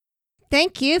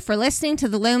Thank you for listening to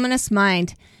The Luminous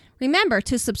Mind. Remember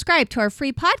to subscribe to our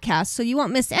free podcast so you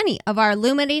won't miss any of our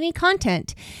illuminating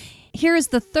content. Here is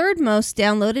the third most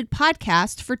downloaded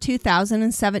podcast for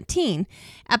 2017,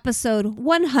 episode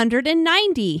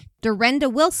 190,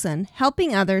 Durenda Wilson,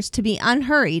 helping others to be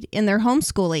unhurried in their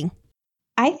homeschooling.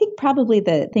 I think probably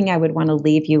the thing I would want to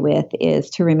leave you with is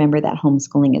to remember that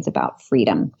homeschooling is about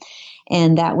freedom,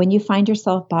 and that when you find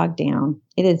yourself bogged down,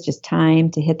 it is just time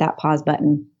to hit that pause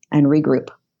button and regroup.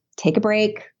 Take a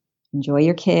break, enjoy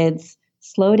your kids,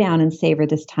 slow down and savor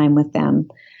this time with them,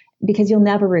 because you'll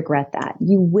never regret that.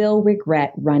 You will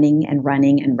regret running and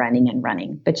running and running and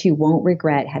running, but you won't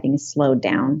regret having slowed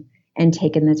down and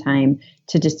taken the time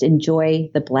to just enjoy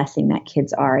the blessing that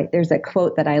kids are. There's a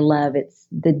quote that I love. It's,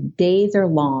 "The days are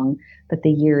long, but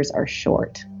the years are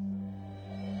short."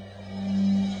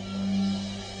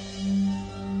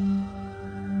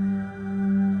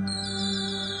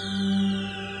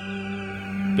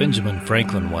 Benjamin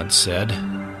Franklin once said,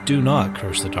 "Do not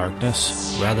curse the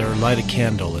darkness, rather light a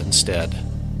candle instead."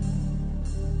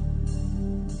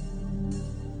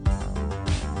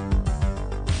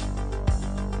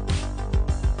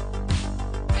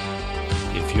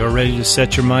 If you're ready to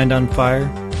set your mind on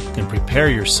fire, then prepare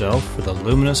yourself for the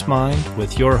Luminous Mind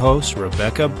with your host,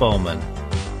 Rebecca Bowman.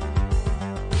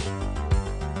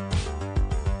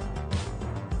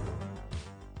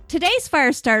 Today's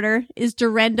fire starter is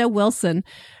Durenda Wilson.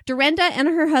 Durenda and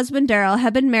her husband Daryl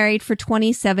have been married for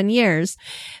 27 years.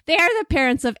 They are the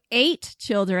parents of 8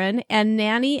 children and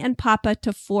nanny and papa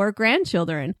to 4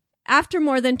 grandchildren. After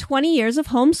more than 20 years of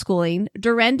homeschooling,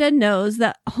 Durenda knows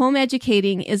that home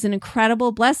educating is an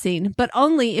incredible blessing, but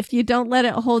only if you don't let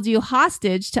it hold you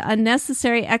hostage to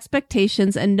unnecessary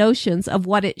expectations and notions of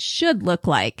what it should look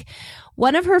like.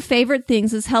 One of her favorite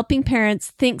things is helping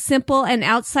parents think simple and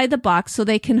outside the box so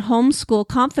they can homeschool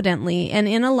confidently and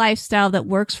in a lifestyle that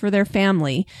works for their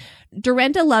family.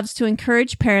 Durenda loves to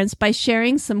encourage parents by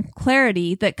sharing some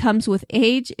clarity that comes with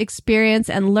age, experience,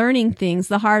 and learning things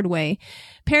the hard way.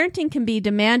 Parenting can be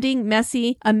demanding,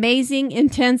 messy, amazing,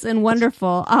 intense, and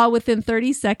wonderful, all within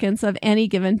 30 seconds of any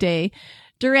given day.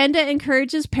 Durenda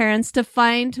encourages parents to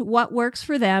find what works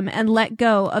for them and let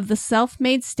go of the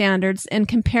self-made standards and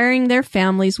comparing their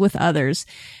families with others.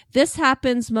 This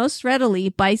happens most readily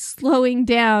by slowing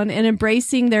down and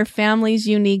embracing their family's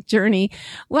unique journey.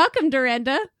 Welcome,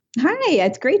 Durenda. Hi,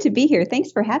 it's great to be here.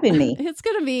 Thanks for having me. It's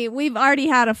going to be, we've already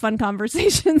had a fun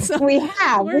conversation. So we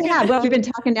have. Well, we've been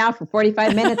talking now for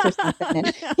 45 minutes or something.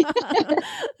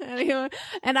 Anyway,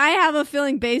 and I have a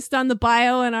feeling based on the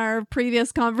bio and our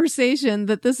previous conversation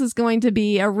that this is going to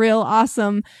be a real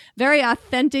awesome, very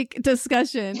authentic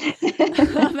discussion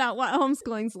about what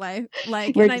homeschooling's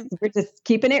like. We're just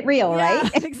keeping it real, yeah,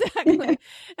 right? Exactly. And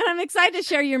I'm excited to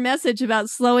share your message about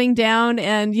slowing down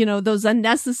and, those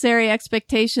unnecessary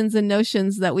expectations and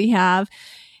notions that we have.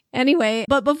 Anyway,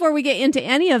 but before we get into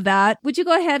any of that, would you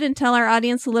go ahead and tell our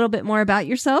audience a little bit more about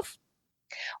yourself?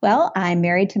 Well, I'm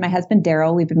married to my husband,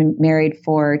 Daryl. We've been married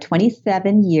for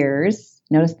 27 years.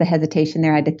 Notice the hesitation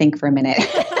there. I had to think for a minute.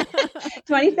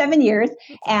 27 years.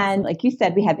 And like you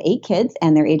said, we have 8 kids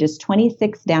and their ages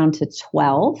 26 down to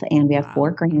 12. And we have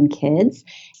 4 grandkids.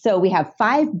 So we have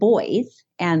 5 boys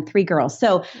and 3 girls.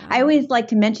 So I always like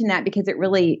to mention that because it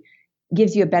really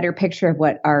gives you a better picture of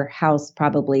what our house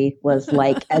probably was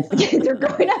like as the kids are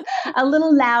growing up. A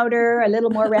little louder, a little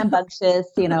more rambunctious.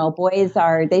 Boys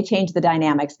they change the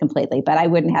dynamics completely, but I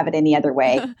wouldn't have it any other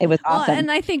way. It was awesome. Well, and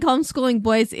I think homeschooling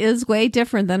boys is way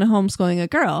different than homeschooling a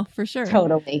girl, for sure.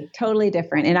 Totally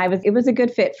different. And it was a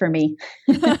good fit for me.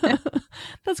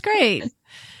 That's great.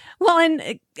 Well,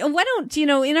 and why don't,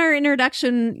 in our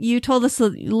introduction, you told us a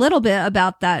little bit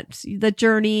about that, the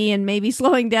journey and maybe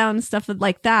slowing down and stuff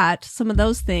like that, some of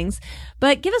those things.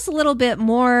 But give us a little bit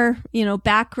more,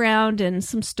 background and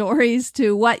some stories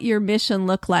to what your mission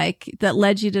looked like that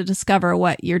led you to discover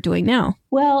what you're doing now.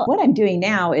 Well, what I'm doing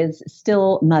now is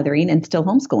still mothering and still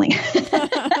homeschooling.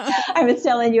 I was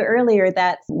telling you earlier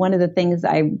that one of the things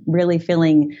I'm really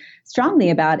feeling strongly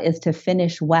about is to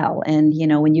finish well. And,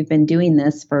 when you've been doing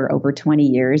this for over 20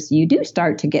 years, you do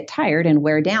start to get tired and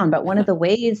wear down. But one of the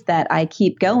ways that I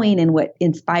keep going and what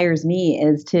inspires me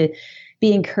is to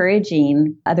be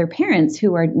encouraging other parents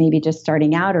who are maybe just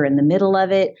starting out or in the middle of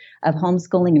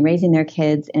homeschooling and raising their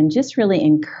kids, and just really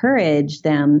encourage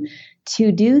them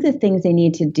to do the things they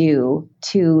need to do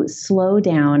to slow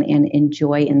down and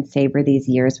enjoy and savor these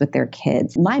years with their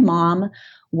kids. My mom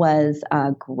was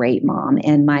a great mom,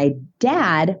 and my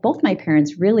dad, both my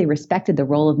parents really respected the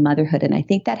role of motherhood. And I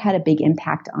think that had a big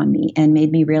impact on me and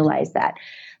made me realize that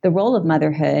the role of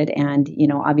motherhood, and,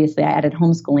 obviously I added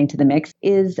homeschooling to the mix,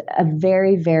 is a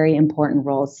very, very important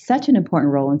role, such an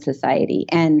important role in society.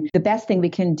 And the best thing we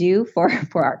can do for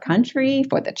our country,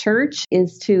 for the church,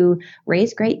 is to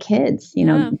raise great kids,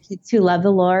 kids who love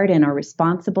the Lord and are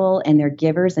responsible and they're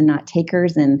givers and not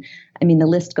takers. And I mean, the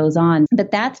list goes on,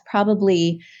 but that's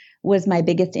probably was my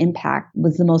biggest impact,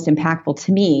 was the most impactful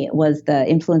to me, was the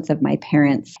influence of my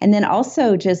parents. And then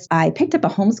also I picked up a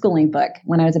homeschooling book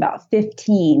when I was about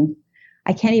 15.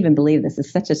 I can't even believe this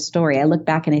is such a story. I look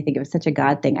back and I think it was such a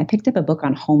God thing. I picked up a book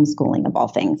on homeschooling of all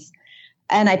things.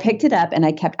 And I picked it up and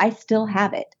I still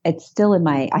have it. It's still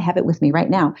I have it with me right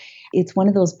now. It's one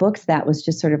of those books that was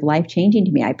just sort of life-changing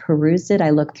to me. I perused it, I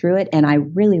looked through it, and I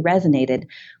really resonated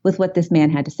with what this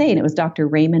man had to say. And it was Dr.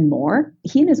 Raymond Moore.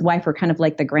 He and his wife were kind of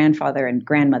like the grandfather and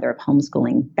grandmother of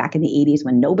homeschooling back in the 80s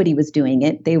when nobody was doing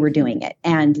it. They were doing it.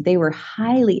 And they were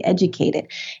highly educated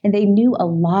and they knew a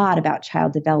lot about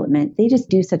child development. They just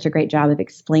do such a great job of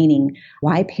explaining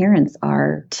why parents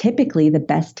are typically the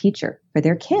best teacher for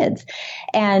their kids.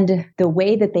 And the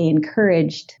way that they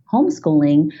encouraged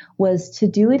homeschooling was to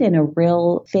do it in a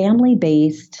real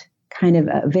family-based, kind of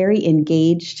a very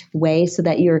engaged way, so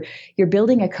that you're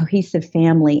building a cohesive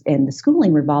family, and the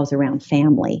schooling revolves around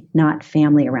family, not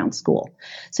family around school.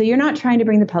 So you're not trying to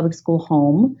bring the public school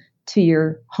home to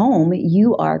your home.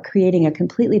 You are creating a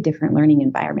completely different learning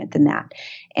environment than that.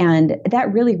 And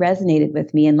that really resonated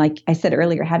with me. And like I said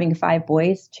earlier, having 5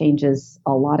 boys changes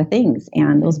a lot of things.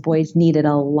 And those boys needed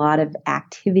a lot of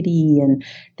activity and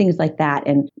things like that,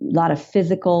 and a lot of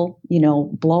physical,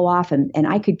 blow off. And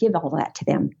I could give all that to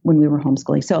them when we were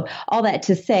homeschooling. So all that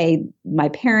to say, my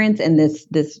parents and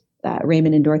this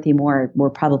Raymond and Dorothy Moore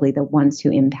were probably the ones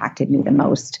who impacted me the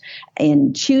most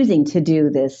in choosing to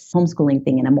do this homeschooling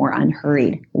thing in a more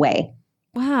unhurried way.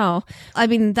 Wow. I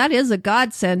mean, that is a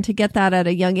godsend to get that at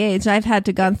a young age. I've had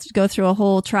to go through a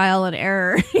whole trial and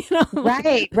error.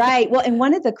 Right. Well, and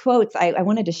one of the quotes, I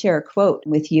wanted to share a quote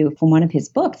with you from one of his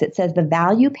books. It says, "The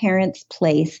value parents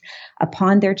place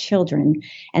upon their children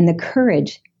and the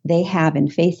courage they have in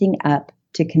facing up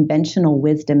to conventional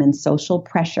wisdom and social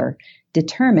pressure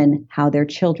determine how their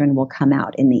children will come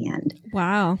out in the end."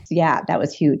 Wow. Yeah, that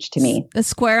was huge to me. A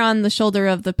square on the shoulder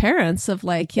of the parents of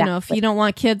like, if you don't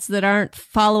want kids that aren't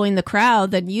following the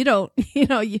crowd, then you don't,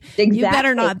 you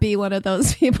better not be one of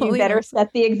those people. You better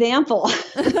set the example.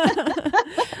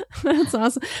 That's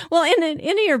awesome. Well,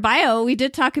 in your bio, we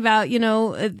did talk about,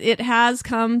 it has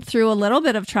come through a little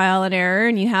bit of trial and error,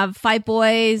 and you have 5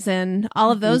 boys and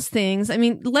all of those things. I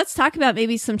mean, let's talk about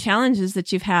maybe some challenges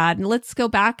that you've had, and let's go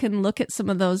back and look at some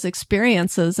of those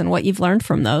experiences and what you've learned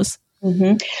from those.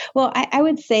 Mm-hmm. Well, I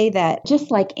would say that just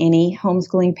like any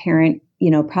homeschooling parent,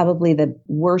 probably the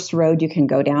worst road you can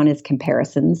go down is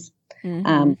comparisons.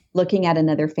 Mm-hmm. Looking at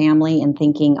another family and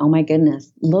thinking, oh my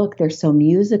goodness, look, they're so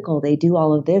musical. They do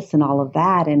all of this and all of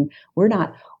that. And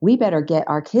we better get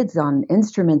our kids on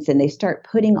instruments. And they start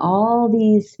putting all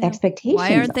these expectations.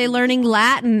 Why aren't they learning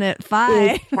Latin at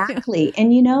 5? Exactly.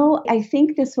 And, I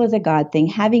think this was a God thing.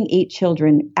 Having 8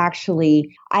 children,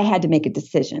 actually, I had to make a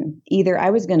decision. Either I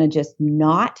was going to just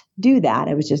not do that.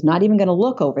 I was just not even going to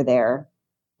look over there,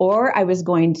 or I was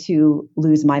going to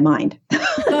lose my mind.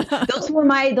 Those were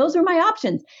my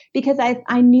options, because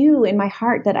I knew in my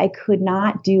heart that I could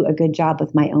not do a good job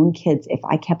with my own kids if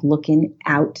I kept looking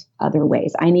out other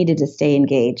ways. I needed to stay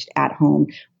engaged at home,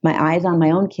 my eyes on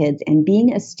my own kids and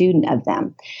being a student of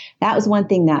them. That was one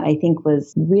thing that I think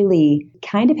was really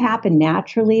kind of happened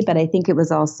naturally, but I think it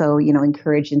was also,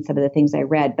 encouraged in some of the things I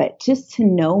read, but just to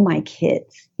know my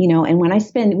kids, and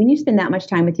when you spend that much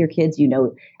time with your kids,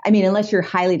 unless you're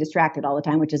highly distracted all the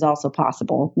time, which is also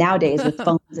possible nowadays with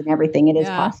phones and everything, it is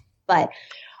possible. But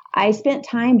I spent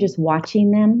time just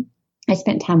watching them. I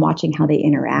spent time watching how they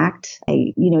interact.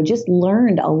 I, just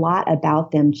learned a lot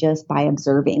about them just by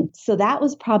observing. So that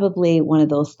was probably one of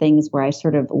those things where I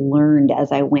sort of learned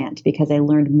as I went, because I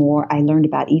learned more. I learned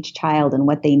about each child and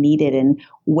what they needed and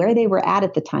where they were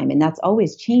at the time. And that's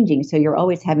always changing. So you're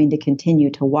always having to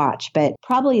continue to watch. But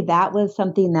probably that was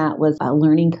something that was a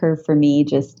learning curve for me.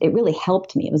 It really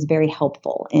helped me. It was very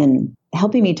helpful in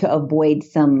helping me to avoid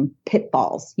some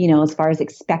pitfalls, as far as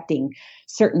expecting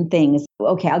certain things.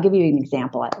 Okay, I'll give you an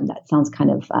example. That sounds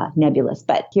kind of nebulous,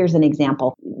 but here's an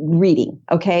example. Reading.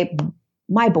 Okay,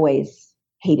 my boys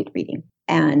hated reading,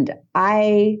 and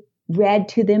I read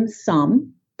to them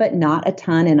some, but not a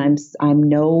ton. And I'm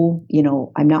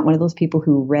not one of those people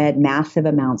who read massive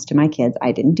amounts to my kids.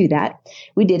 I didn't do that.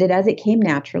 We did it as it came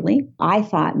naturally. I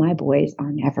thought my boys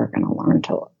are never going to learn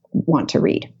to want to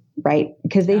read. Right.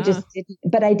 Because they just didn't,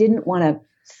 but I didn't want to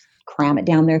cram it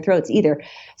down their throats either.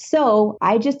 So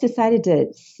I just decided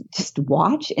to just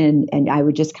watch and I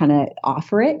would just kind of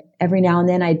offer it every now and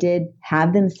then. I did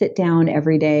have them sit down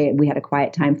every day. We had a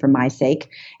quiet time for my sake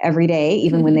every day,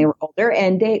 even when they were older,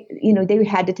 and they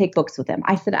had to take books with them.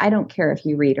 I said, I don't care if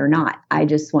you read or not. I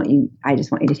just want you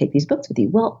to take these books with you.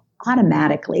 Well,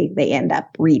 automatically they end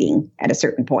up reading at a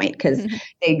certain point because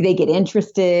they get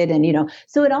interested and,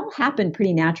 so it all happened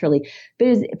pretty naturally.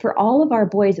 But for all of our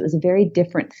boys, it was a very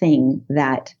different thing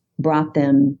that brought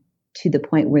them to the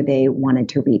point where they wanted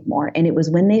to read more. And it was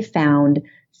when they found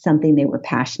something they were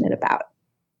passionate about.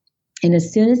 And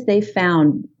as soon as they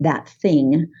found that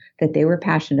thing that they were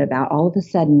passionate about, all of a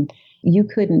sudden you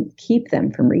couldn't keep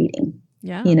them from reading,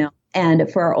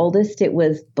 And for our oldest, it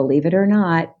was, believe it or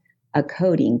not, a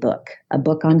coding book, a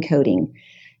book on coding.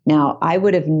 Now, I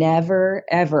would have never,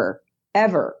 ever,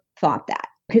 ever thought that,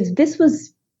 because this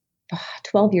was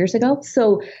 12 years ago.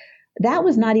 So that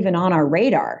was not even on our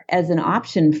radar as an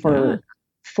option for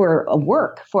a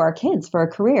work, for our kids, for a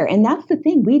career. And that's the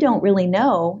thing. We don't really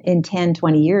know in 10,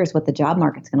 20 years what the job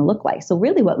market's going to look like. So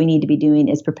really what we need to be doing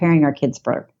is preparing our kids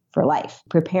for life,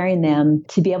 preparing them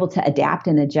to be able to adapt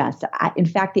and adjust. In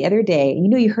fact, the other day,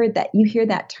 you hear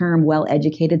that term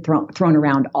well-educated thrown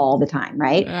around all the time,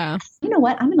 right? Yeah. You know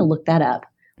what? I'm going to look that up.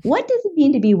 What does it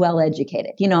mean to be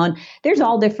well-educated? And there's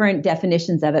all different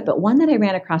definitions of it. But one that I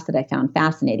ran across that I found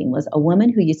fascinating was a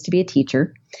woman who used to be a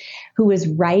teacher who was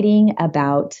writing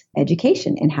about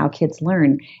education and how kids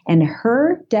learn. And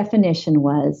her definition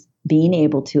was being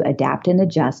able to adapt and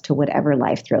adjust to whatever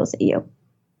life throws at you.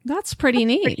 That's pretty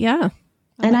neat. Yeah.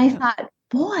 And I thought,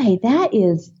 boy, that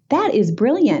is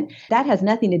brilliant. That has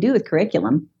nothing to do with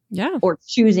curriculum. Yeah. Or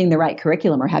choosing the right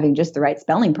curriculum or having just the right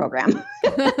spelling program.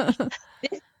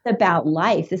 This is about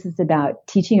life. This is about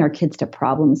teaching our kids to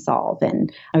problem solve.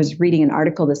 And I was reading an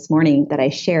article this morning that I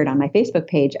shared on my Facebook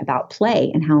page about play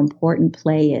and how important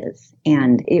play is.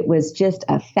 And it was just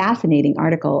a fascinating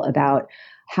article about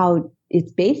how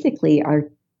it's basically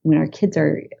when our kids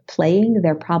are playing,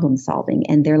 they're problem solving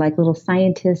and they're like little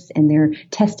scientists and they're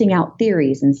testing out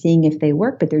theories and seeing if they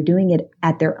work, but they're doing it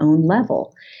at their own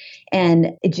level.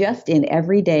 And just in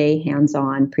everyday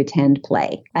hands-on pretend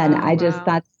play. And I just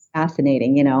thought it's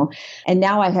fascinating, and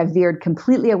now I have veered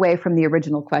completely away from the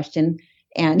original question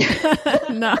and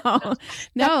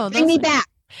bring me back.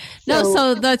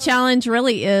 So the challenge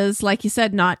really is, like you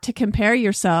said, not to compare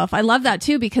yourself. I love that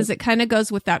too, because it kind of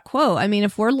goes with that quote. I mean,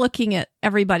 if we're looking at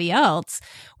everybody else,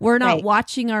 we're not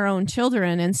watching our own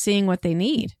children and seeing what they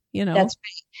need, That's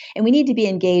right. And we need to be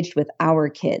engaged with our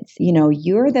kids.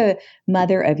 You're the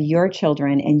mother of your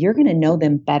children and you're going to know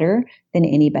them better than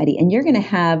anybody. And you're going to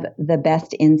have the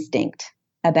best instinct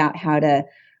about how to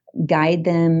guide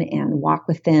them and walk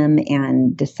with them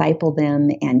and disciple them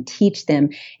and teach them.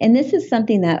 And this is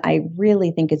something that I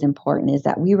really think is important, is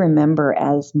that we remember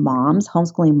as moms,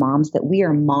 homeschooling moms, that we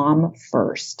are mom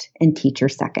first and teacher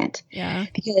second. Yeah.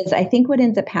 Because I think what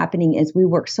ends up happening is we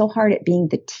work so hard at being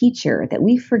the teacher that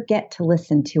we forget to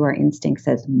listen to our instincts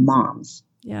as moms.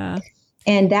 Yeah.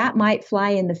 And that might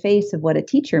fly in the face of what a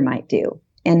teacher might do.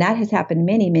 And that has happened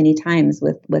many, many times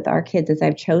with our kids, as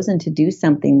I've chosen to do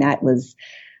something that was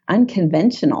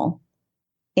unconventional,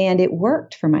 and it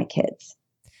worked for my kids.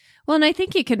 Well, and I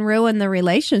think it can ruin the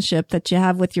relationship that you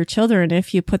have with your children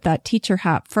if you put that teacher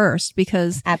hat first,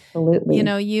 because absolutely,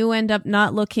 you end up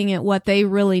not looking at what they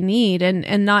really need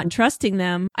and not trusting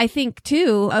them. I think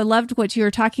too, I loved what you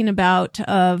were talking about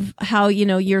of how,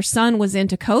 your son was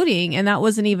into coding and that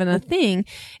wasn't even a thing.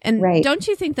 And Don't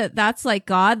you think that that's like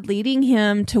God leading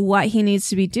him to what he needs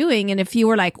to be doing? And if you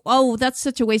were like, oh, that's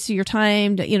such a waste of your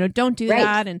time, don't do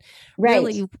that. And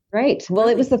really. Right. Well,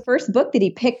 it was the first book that he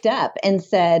picked up and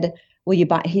said,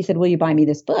 he said, will you buy me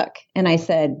this book? And I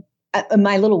said,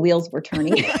 my little wheels were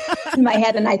turning in my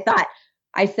head. And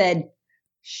I said,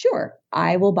 sure,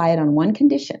 I will buy it on one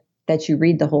condition, that you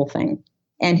read the whole thing.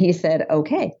 And he said,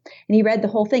 okay. And he read the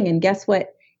whole thing. And guess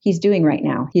what he's doing right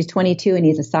now? He's 22 and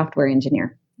he's a software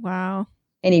engineer. Wow.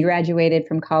 And he graduated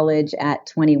from college at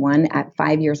 21, at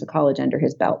 5 years of college under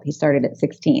his belt. He started at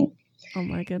 16. Oh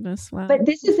my goodness. Wow. But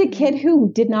this is a kid who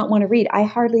did not want to read. I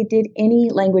hardly did any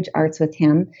language arts with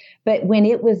him. But when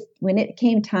it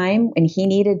came time and he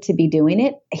needed to be doing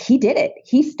it, he did it.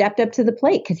 He stepped up to the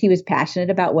plate because he was passionate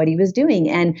about what he was doing.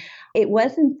 And it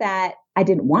wasn't that I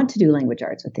didn't want to do language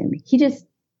arts with him. He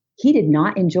did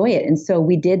not enjoy it. And so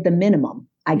we did the minimum,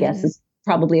 I guess is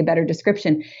probably a better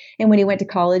description. And when he went to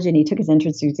college and he took his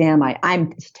entrance exam,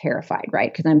 I'm terrified,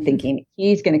 right? Because I'm thinking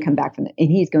he's going to come back from it and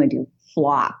he's going to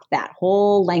flop that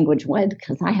whole language one,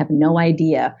 because I have no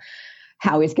idea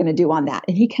how he's going to do on that.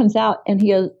 And he comes out and he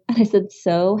goes, and I said,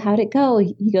 so how'd it go?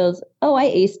 He goes, oh, I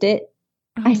aced it.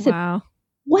 Oh, I said, wow.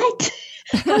 What?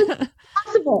 How is that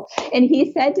possible? And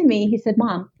he said to me, he said,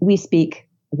 Mom, we speak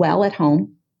well at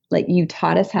home. Like you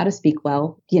taught us how to speak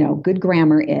well. You know, good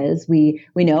grammar is, we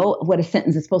know what a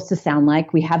sentence is supposed to sound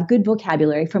like. We have good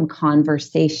vocabulary from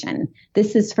conversation.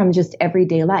 This is from just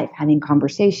everyday life, having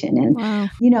conversation and, Wow.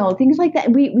 you know, things like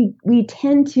that. We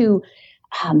tend to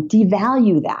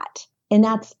devalue that. And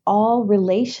that's all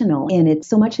relational. And it's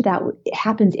so much of that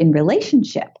happens in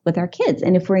relationship with our kids.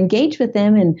 And if we're engaged with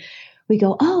them and we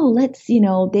go, oh, let's, you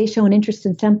know, they show an interest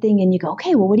in something and you go,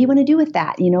 okay, well, what do you want to do with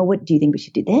that? You know, what do you think we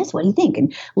should do this? What do you think?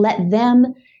 And let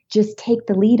them just take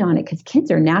the lead on it, because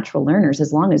kids are natural learners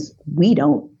as long as we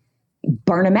don't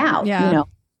burn them out. Yeah. You know,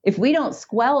 if we don't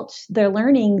squelch their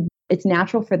learning, it's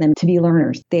natural for them to be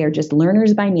learners. They are just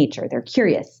learners by nature. They're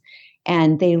curious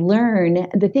and they learn.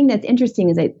 The thing that's interesting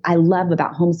is that I love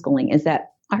about homeschooling is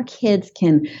that our kids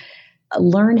can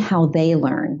learn how they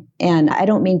learn. And I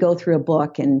don't mean go through a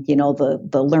book and, you know,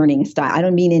 the learning style. I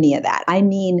don't mean any of that. I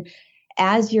mean,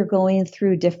 as you're going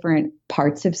through different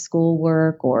parts of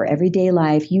schoolwork or everyday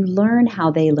life, you learn how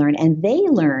they learn and they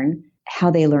learn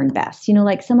how they learn best. You know,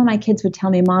 like some of my kids would tell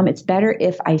me, Mom, it's better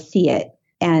if I see it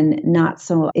and not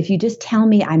so if you just tell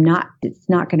me it's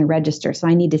not going to register. So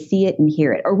I need to see it and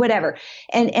hear it or whatever.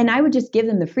 And I would just give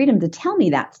them the freedom to tell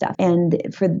me that stuff and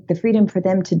for the freedom for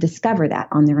them to discover that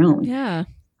on their own. Yeah. You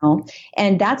know?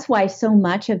 And that's why so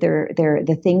much of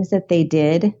the things that they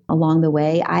did along the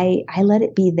way, I let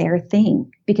it be their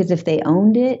thing, because if they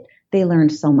owned it, they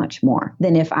learned so much more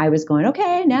than if I was going,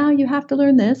 okay, now you have to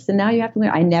learn this and now you have to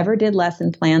learn. I never did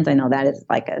lesson plans. I know that is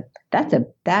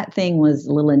that thing was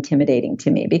a little intimidating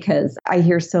to me, because I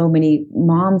hear so many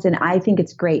moms, and I think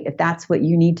it's great if that's what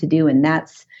you need to do and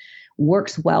that's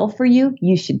works well for you,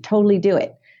 you should totally do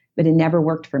it. But it never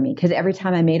worked for me, because every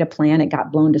time I made a plan, it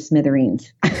got blown to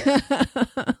smithereens.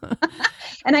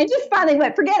 And I just finally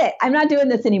went, forget it. I'm not doing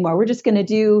this anymore. We're just going to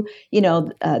do, you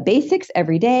know, basics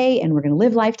every day, and we're going to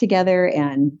live life together.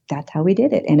 And that's how we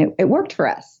did it. And it worked for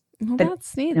us. Well, but,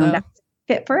 that's neat, you know, though. that's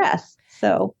fit for us.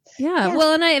 So, yeah.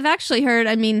 Well, and I've actually heard,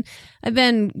 I mean, I've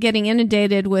been getting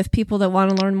inundated with people that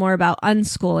want to learn more about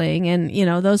unschooling and, you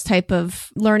know, those type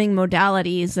of learning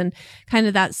modalities and kind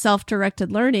of that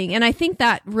self-directed learning. And I think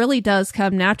that really does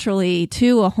come naturally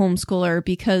to a homeschooler,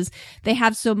 because they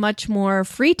have so much more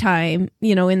free time,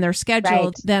 you know, in their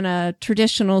schedule than a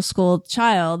traditional school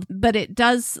child. But it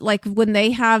does, like, when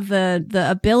they have the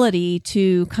ability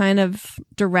to kind of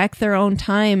direct their own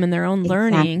time and their own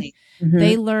learning, mm-hmm.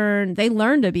 they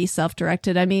learn to be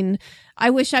self-directed. I mean, I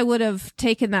wish I would have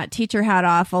taken that teacher hat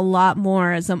off a lot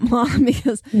more as a mom,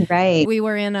 because we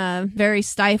were in a very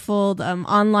stifled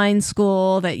online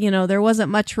school that, you know, there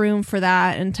wasn't much room for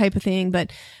that and type of thing.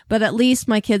 But at least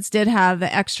my kids did have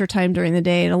the extra time during the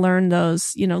day to learn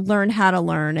those, you know, learn how to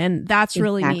learn. And that's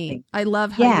really neat. I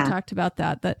love how you talked about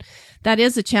that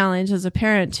is a challenge as a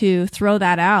parent to throw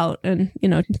that out and, you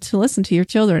know, to listen to your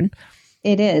children.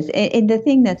 It is. And the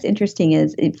thing that's interesting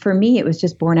is, for me, it was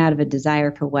just born out of a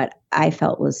desire for what I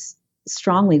felt was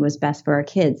best for our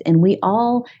kids. And we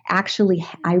all actually,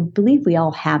 I believe we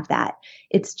all have that.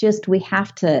 It's just, we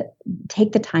have to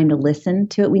take the time to listen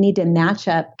to it. We need to match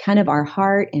up kind of our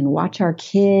heart and watch our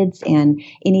kids. And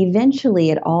eventually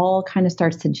it all kind of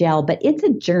starts to gel, but it's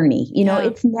a journey. You know,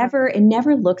 it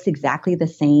never looks exactly the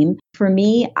same. For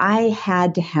me, I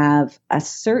had to have a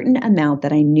certain amount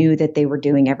that I knew that they were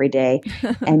doing every day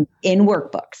and in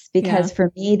workbooks, because for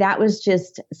me, that was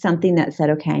just something that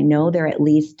said, okay, I know they're at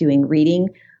least doing reading,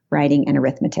 writing, and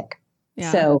arithmetic.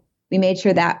 Yeah. So we made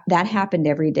sure that happened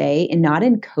every day, and not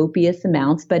in copious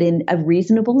amounts, but in a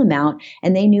reasonable amount.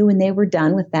 And they knew when they were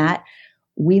done with that,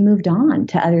 we moved on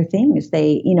to other things.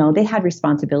 They had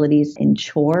responsibilities in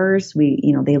chores.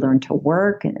 They learned to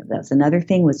work. And that was another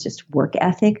thing, was just work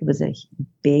ethic. It was a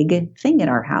big thing at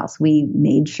our house. We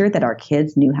made sure that our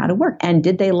kids knew how to work. And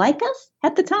did they like us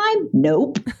at the time?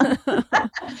 Nope.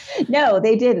 No,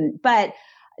 they didn't. But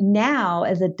now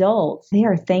as adults, they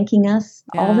are thanking us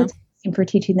all the time for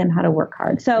teaching them how to work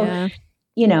hard. So,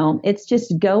 you know, it's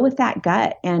just go with that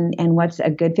gut and what's a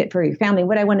good fit for your family.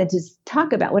 What I wanted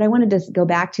to go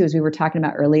back to, as we were talking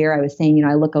about earlier, I was saying, you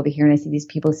know, I look over here and I see these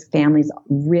people's families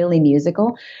really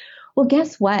musical. Well,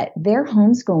 guess what? Their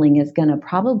homeschooling is going to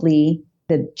probably,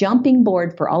 the jumping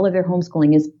board for all of their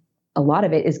homeschooling is, a lot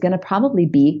of it is going to probably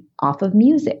be off of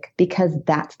music, because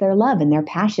that's their love and their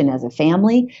passion as a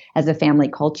family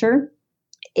culture.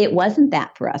 It wasn't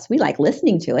that for us. We like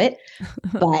listening to it,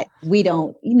 but we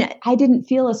don't, I didn't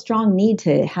feel a strong need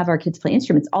to have our kids play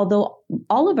instruments, although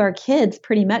all of our kids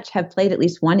pretty much have played at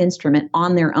least one instrument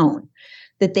on their own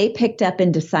that they picked up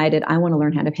and decided, I want to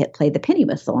learn how to play the penny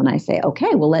whistle. And I say,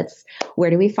 okay, well, where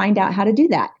do we find out how to do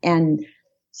that? And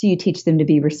so you teach them to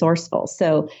be resourceful.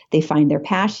 So they find their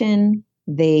passion.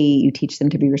 You teach them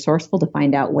to be resourceful, to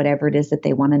find out whatever it is that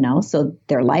they want to know. So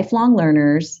they're lifelong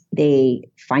learners. They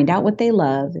find out what they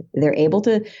love. They're able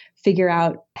to figure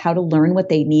out how to learn what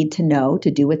they need to know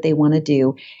to do what they want to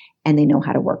do. And they know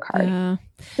how to work hard. Yeah.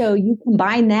 So you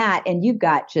combine that and you've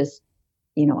got just,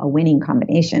 a winning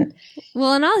combination.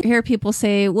 Well, and I'll hear people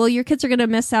say, well, your kids are going to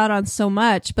miss out on so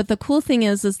much. But the cool thing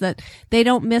is that they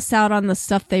don't miss out on the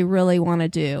stuff they really want to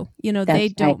do. They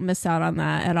don't miss out on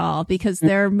that at all because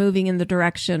they're moving in the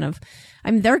direction of,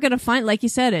 they're going to find, like you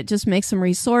said, it just makes them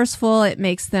resourceful. It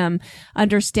makes them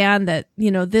understand that,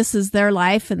 this is their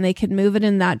life and they can move it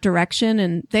in that direction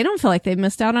and they don't feel like they've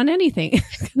missed out on anything.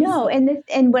 No.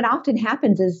 And what often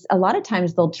happens is a lot of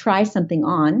times they'll try something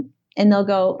on and they'll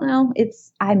go, well,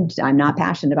 I'm not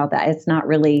passionate about that. It's not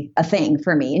really a thing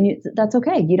for me. And that's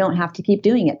okay. You don't have to keep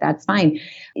doing it. That's fine.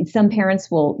 Some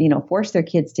parents will, force their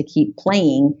kids to keep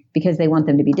playing because they want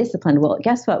them to be disciplined. Well,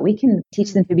 guess what? We can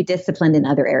teach them to be disciplined in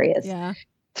other areas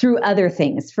through other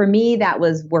things. For me, that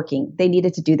was working. They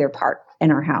needed to do their part in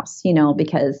our house,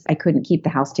 because I couldn't keep the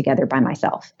house together by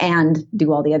myself and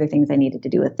do all the other things I needed to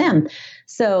do with them.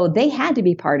 So they had to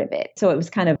be part of it. So it was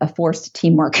kind of a forced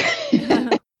teamwork.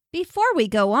 Before we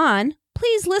go on,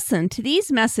 please listen to these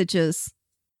messages.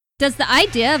 Does the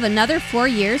idea of another 4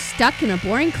 years stuck in a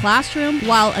boring classroom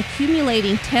while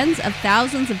accumulating tens of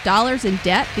thousands of dollars in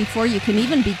debt before you can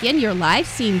even begin your life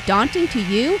seem daunting to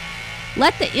you?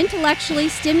 Let the intellectually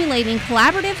stimulating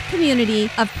collaborative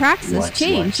community of Praxis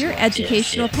change your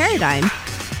educational paradigm.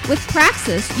 With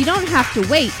Praxis, you don't have to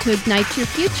wait to ignite your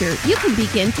future. You can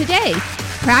begin today.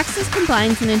 Praxis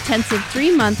combines an intensive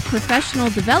 3-month professional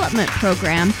development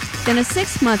program, then a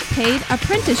 6-month paid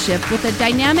apprenticeship with a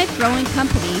dynamic growing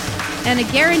company, and a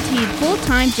guaranteed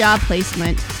full-time job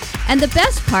placement. And the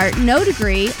best part, no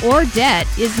degree or debt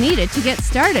is needed to get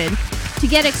started. To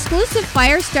get exclusive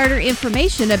Firestarter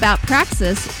information about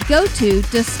Praxis, go to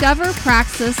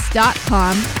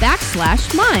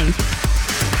discoverpraxis.com/mind.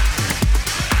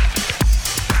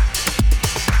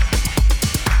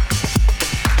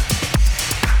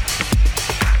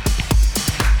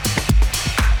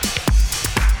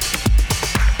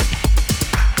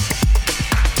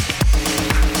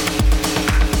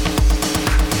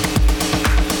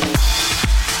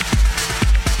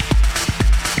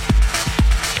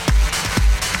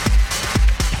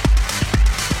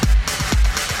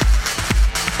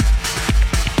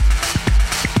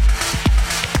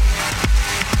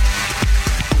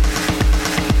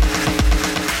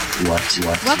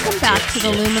 Welcome back to the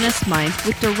Luminous Mind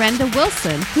with Durenda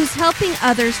Wilson, who's helping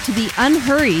others to be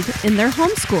unhurried in their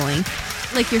homeschooling.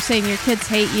 Like you're saying, your kids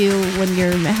hate you when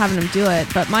you're having them do it,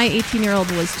 but my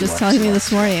 18-year-old was just telling me this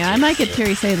morning, I might get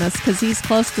teary saying this because he's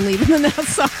close to leaving the nest,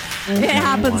 so it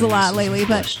happens a lot lately,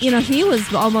 but he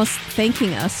was almost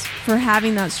thanking us for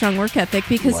having that strong work ethic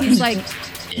because he's like,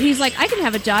 I can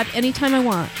have a job anytime I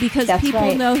want because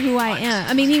people know who I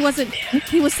am. He was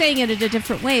saying it in a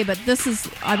different way, but this is,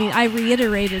 I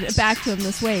reiterated it back to him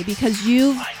this way because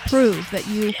you've proved that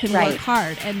you can work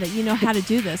hard and that you know how to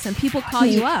do this. And people call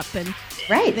you up and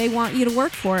they want you to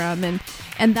work for them.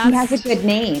 And that's, he has a good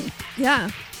name. Yeah.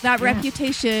 That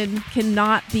reputation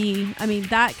cannot be,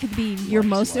 that could be your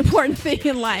most important thing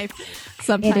in life.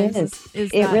 Sometimes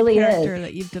is that really character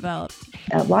that you've developed.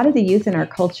 A lot of the youth in our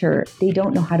culture, they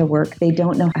don't know how to work. They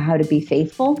don't know how to be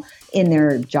faithful in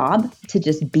their job, to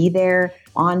just be there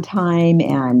on time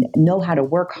and know how to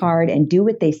work hard and do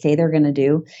what they say they're going to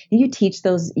do. You teach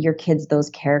your kids those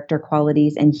character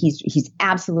qualities, and he's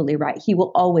absolutely right. He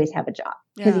will always have a job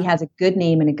because he has a good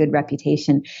name and a good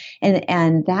reputation,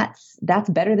 and that's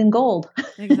better than gold.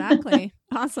 Exactly.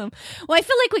 Awesome. Well, I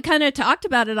feel like we kind of talked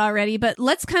about it already, but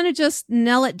let's kind of just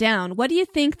nail it down. What do you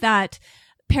think that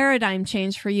paradigm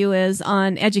change for you is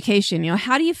on education?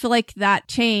 How do you feel like that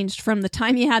changed from the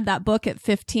time you had that book at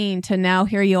 15 to now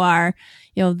here you are,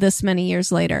 this many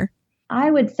years later?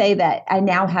 I would say that I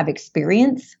now have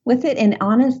experience with it. And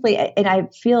honestly, and I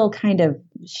feel kind of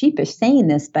sheepish saying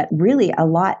this, but really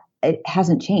it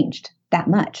hasn't changed that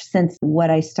much since what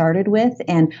I started with.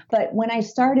 But when I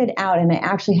started out and I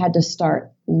actually had to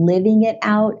start living it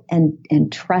out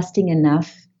and trusting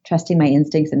my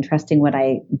instincts and trusting what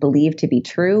I believed to be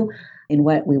true and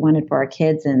what we wanted for our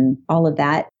kids and all of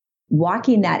that,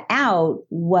 walking that out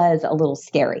was a little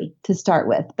scary to start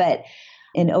with. But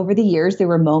And over the years, there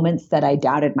were moments that I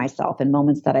doubted myself and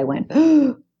moments that I went,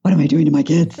 what am I doing to my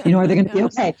kids? Are they going to be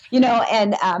okay?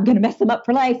 And I'm going to mess them up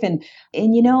for life. And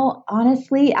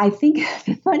honestly, I think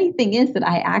the funny thing is that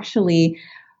I actually,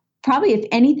 probably if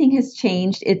anything has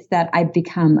changed, it's that I've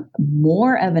become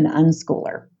more of an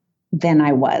unschooler than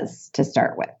I was to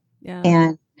start with. Yeah.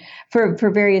 And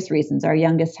for various reasons, our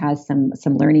youngest has some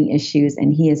learning issues,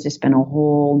 and he has just been a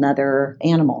whole nother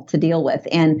animal to deal with.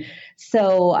 And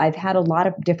so I've had a lot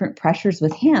of different pressures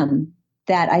with him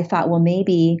that I thought, well,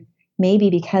 maybe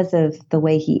because of the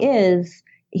way he is,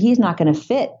 he's not going to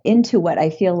fit into what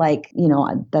I feel like,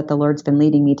 that the Lord's been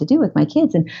leading me to do with my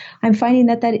kids. And I'm finding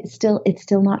that it's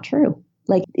still not true.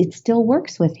 Like, it still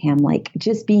works with him, like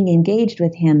just being engaged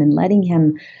with him and letting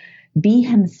him be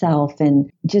himself and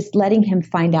just letting him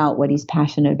find out what he's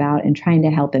passionate about and trying to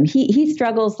help him. He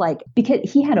struggles,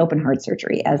 because he had open heart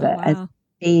surgery as a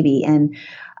baby, and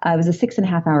it was a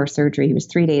 6.5-hour surgery. He was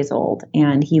 3 days old,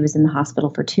 and he was in the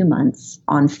hospital for 2 months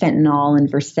on fentanyl and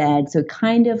Versed. So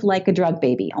kind of like a drug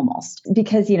baby almost,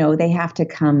 because, they have to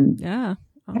come,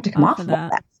 off of all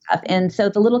that stuff. And so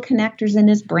the little connectors in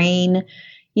his brain,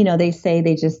 they say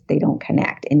they don't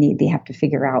connect, and they have to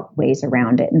figure out ways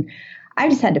around it. And I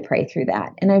just had to pray through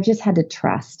that. And I've just had to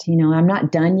trust, I'm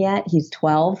not done yet. He's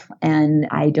 12, and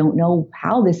I don't know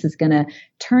how this is going to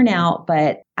turn out,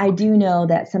 but I do know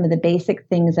that some of the basic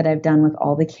things that I've done with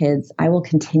all the kids, I will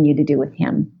continue to do with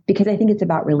him, because I think it's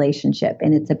about relationship,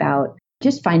 and it's about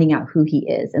just finding out who he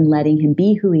is and letting him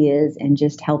be who he is, and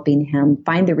just helping him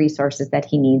find the resources that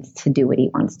he needs to do what he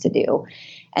wants to do.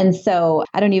 And so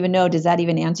I don't even know, does that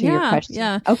even answer your question?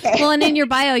 Yeah. Okay. Well, and in your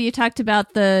bio, you talked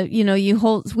about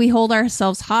we hold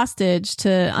ourselves hostage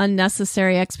to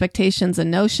unnecessary expectations and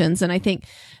notions. And I think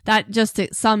that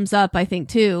it sums up, I think,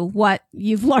 too, what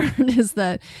you've learned is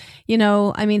that,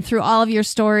 through all of your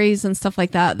stories and stuff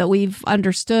like that we've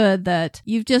understood that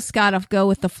you've just got to go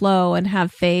with the flow and have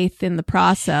faith in the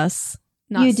process.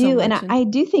 You do. And I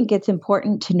do think it's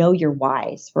important to know your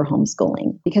whys for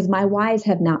homeschooling, because my whys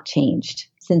have not changed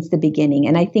since the beginning.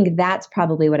 And I think that's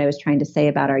probably what I was trying to say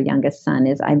about our youngest son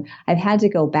is I've had to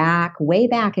go way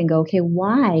back and go, okay,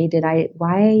 why did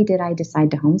I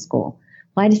decide to homeschool?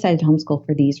 Well, I decided to homeschool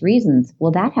for these reasons.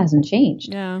 Well, that hasn't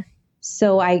changed. Yeah.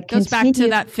 So I goes back to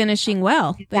that finishing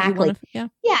well. Exactly. Yeah.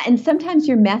 And sometimes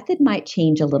your method might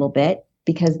change a little bit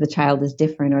because the child is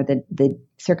different or the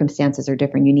circumstances are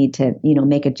different. You need to,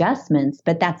 make adjustments,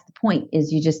 but that's the point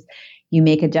is you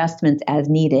make adjustments as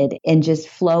needed and just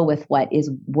flow with what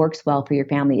works well for your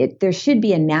family. There should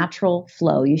be a natural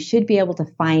flow. You should be able to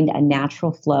find a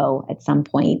natural flow at some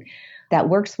point that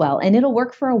works well, and it'll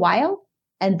work for a while.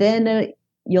 And then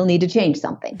you'll need to change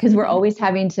something, because we're always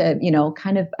having to,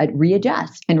 kind of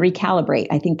readjust and recalibrate.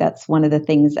 I think that's one of the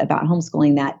things about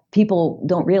homeschooling that people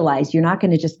don't realize. You're not going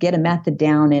to just get a method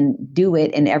down and do it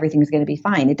and everything's going to be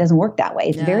fine. It doesn't work that way.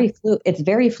 It's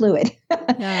very fluid.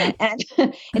 Yeah.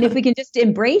 and if we can just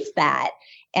embrace that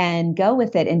and go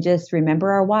with it and just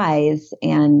remember our whys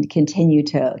and continue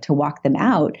to walk them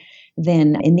out,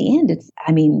 then in the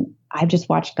end, I've just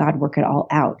watched God work it all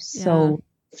out. So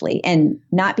and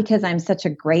not because I'm so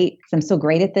great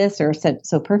at this or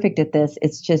so perfect at this.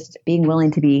 It's just being willing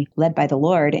to be led by the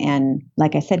Lord. And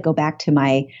like I said, go back to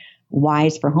my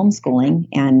whys for homeschooling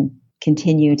and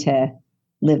continue to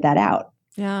live that out.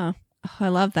 Yeah. Oh, I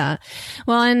love that.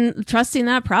 Well, and trusting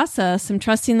that process and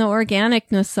trusting the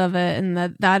organicness of it, and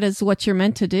that is what you're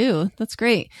meant to do. That's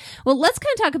great. Well, let's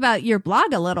kind of talk about your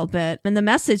blog a little bit and the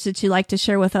message that you like to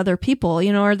share with other people.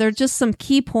 Are there just some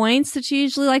key points that you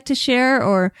usually like to share,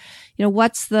 or,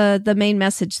 what's the main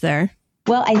message there?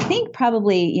 Well, I think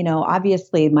probably,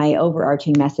 obviously my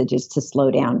overarching message is to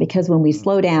slow down, because when we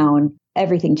slow down,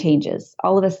 everything changes.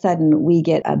 All of a sudden we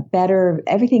get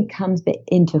everything comes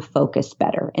into focus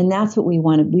better. And that's what we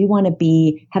want. We want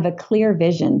to have a clear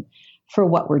vision for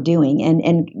what we're doing.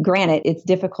 And granted, it's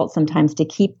difficult sometimes to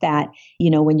keep that,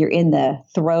 when you're in the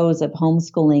throes of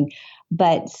homeschooling.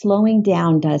 But slowing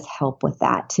down does help with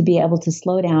that, to be able to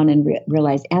slow down and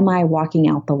realize, am I walking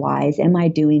out the whys? Am I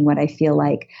doing what I feel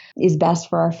like is best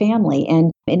for our family?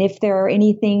 And if there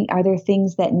are there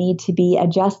things that need to be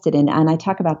adjusted? And I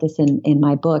talk about this in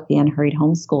my book, The Unhurried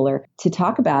Homeschooler,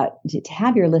 to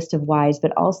have your list of whys,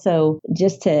 but also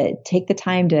just to take the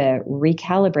time to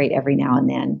recalibrate every now and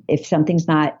then. If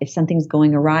something's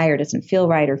going awry or doesn't feel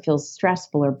right or feels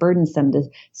stressful or burdensome, to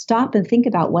stop and think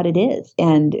about what it is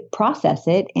and process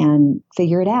it and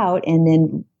figure it out, and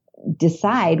then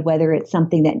decide whether it's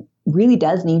something that really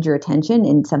does need your attention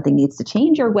and something needs to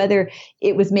change, or whether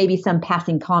it was maybe some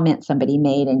passing comment somebody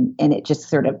made and it just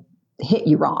sort of hit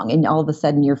you wrong. And all of a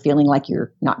sudden you're feeling like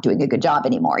you're not doing a good job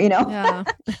anymore, Yeah.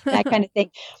 that kind of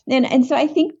thing. And so I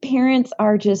think families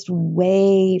are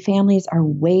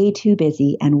way too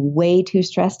busy and way too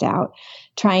stressed out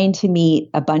trying to meet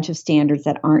a bunch of standards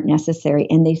that aren't necessary.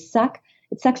 And it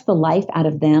sucks the life out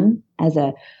of them as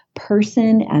a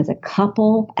person, as a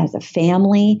couple, as a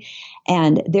family.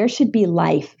 And there should be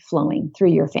life flowing through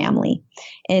your family.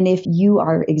 And if you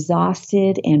are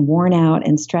exhausted and worn out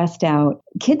and stressed out,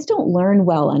 kids don't learn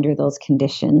well under those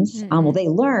conditions. Mm-hmm. Well, they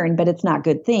learn, but it's not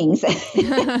good things.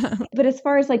 But as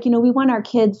far as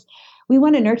we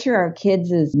want to nurture our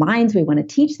kids' minds. We want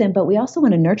to teach them, but we also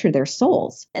want to nurture their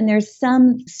souls. And there's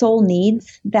some soul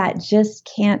needs that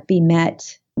just can't be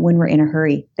met when we're in a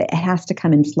hurry. It has to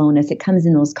come in slowness. It comes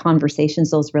in those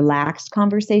conversations, those relaxed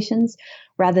conversations,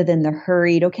 rather than the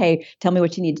hurried, okay, tell me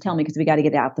what you need to tell me because we got to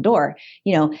get out the door,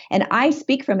 And I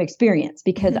speak from experience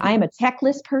because I am a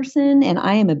checklist person and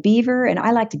I am a beaver and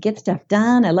I like to get stuff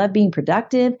done. I love being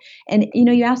productive. And,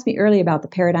 you asked me earlier about the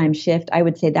paradigm shift. I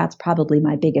would say that's probably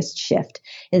my biggest shift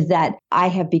is that I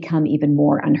have become even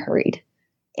more unhurried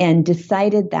and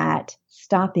decided that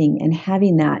stopping and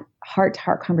having that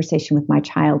heart-to-heart conversation with my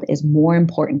child is more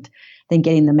important than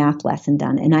getting the math lesson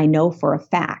done. And I know for a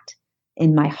fact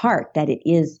in my heart that it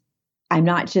is. I'm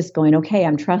not just going, okay,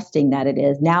 I'm trusting that it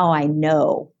is. Now I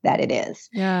know that it is.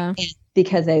 Yeah. And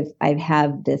because I've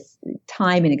had this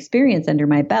time and experience under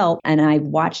my belt and I've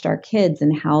watched our kids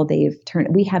and how they've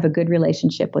turned. We have a good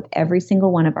relationship with every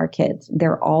single one of our kids.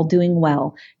 They're all doing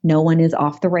well. No one is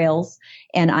off the rails.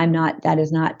 And that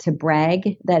is not to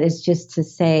brag. That is just to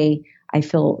say, I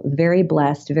feel very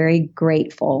blessed, very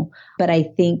grateful. But I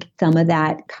think some of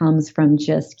that comes from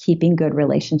just keeping good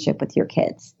relationship with your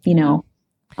kids,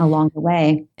 along the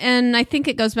way. And I think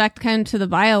it goes back kind of to the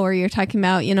bio where you're talking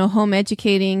about, home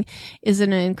educating is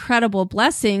an incredible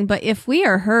blessing. But if we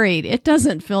are hurried, it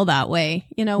doesn't feel that way.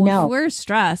 No. If we're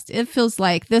stressed, it feels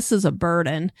like this is a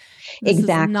burden. This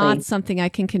Exactly. is not something I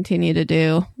can continue to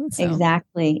do. So.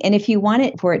 Exactly. And if you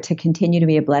want for it to continue to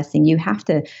be a blessing, you have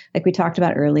to, like we talked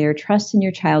about earlier, trust in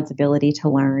your child's ability to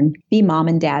learn. Be mom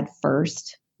and dad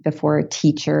first before a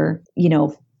teacher,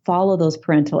 follow those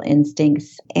parental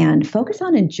instincts and focus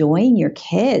on enjoying your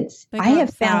kids. I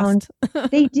have found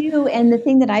they do. And the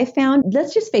thing that I found,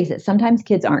 let's just face it, sometimes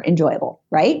kids aren't enjoyable,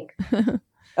 right?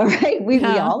 All right. We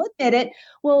all admit it.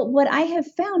 Well, what I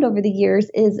have found over the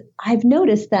years is I've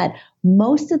noticed that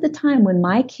most of the time when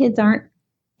my kids aren't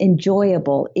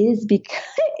enjoyable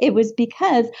it was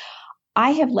because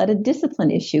I have let a discipline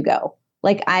issue go.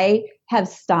 Like I have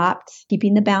stopped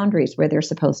keeping the boundaries where they're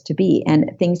supposed to be and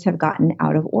things have gotten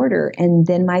out of order. And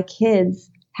then my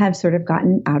kids have sort of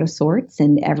gotten out of sorts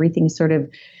and everything's sort of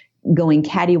going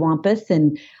cattywampus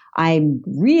and I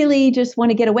really just want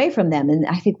to get away from them. And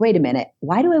I think, wait a minute,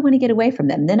 why do I want to get away from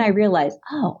them? And then I realize,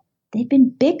 they've been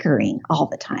bickering all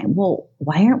the time. Well,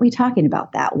 why aren't we talking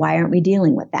about that? Why aren't we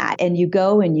dealing with that? And you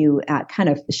go and you kind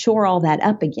of shore all that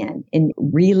up again and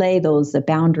relay those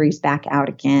boundaries back out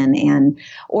again.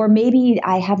 Or maybe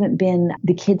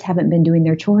the kids haven't been doing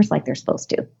their chores like they're supposed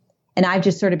to. And I've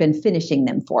just sort of been finishing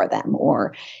them for them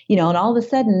or, and all of a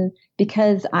sudden,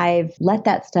 because I've let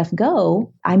that stuff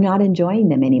go, I'm not enjoying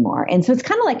them anymore. And so it's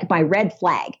kind of like my red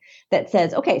flag that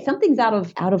says, okay, something's out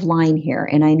of line here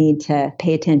and I need to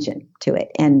pay attention to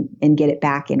it and get it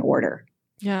back in order.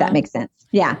 Yeah. That makes sense.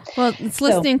 Yeah. Well, it's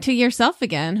listening to yourself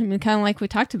again. I mean, kind of like we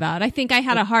talked about. I think I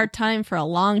had a hard time for a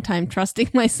long time trusting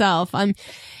myself. And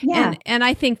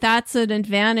I think that's an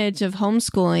advantage of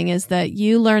homeschooling is that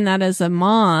you learn that as a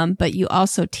mom, but you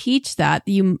also teach that.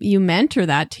 You mentor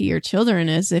that to your children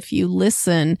as if you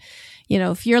listen.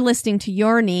 If you're listening to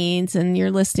your needs and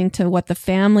you're listening to what the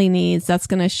family needs, that's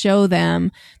going to show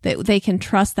them that they can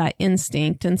trust that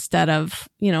instinct instead of,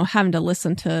 having to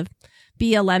listen to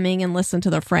be a lemming and listen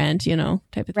to their friend,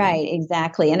 type of thing. Right,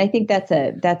 exactly. And I think that's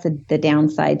the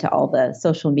downside to all the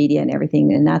social media and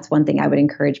everything. And that's one thing I would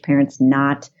encourage parents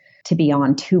not to be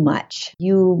on too much.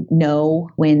 You know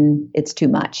when it's too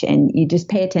much and you just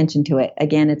pay attention to it.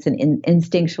 Again, it's an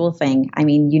instinctual thing. I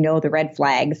mean, the red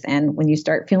flags and when you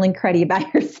start feeling cruddy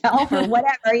about yourself or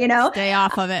whatever, stay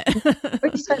off of it. Or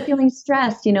you start feeling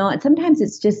stressed, and sometimes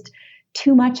it's just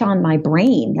too much on my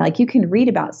brain. Like you can read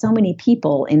about so many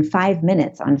people in 5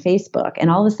 minutes on Facebook. And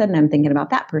all of a sudden I'm thinking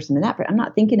about that person and that person. I'm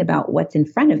not thinking about what's in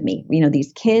front of me,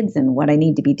 these kids and what I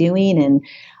need to be doing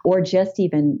or just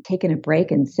even taking a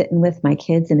break and sitting with my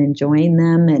kids and enjoying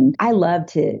them. And I love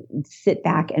to sit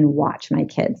back and watch my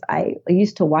kids. I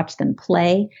used to watch them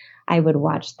play. I would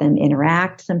watch them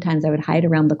interact. Sometimes I would hide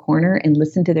around the corner and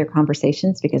listen to their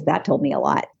conversations because that told me a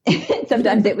lot.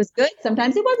 Sometimes it was good.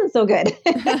 Sometimes it wasn't so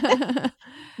good.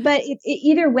 But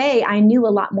either way, I knew a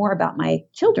lot more about my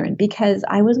children because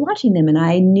I was watching them and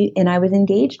I was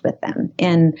engaged with them.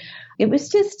 And it was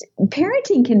just,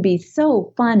 parenting can be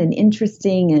so fun and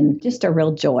interesting and just a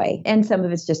real joy. And some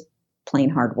of it's just plain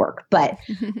hard work. But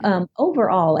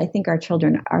overall, I think our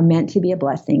children are meant to be a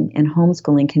blessing, and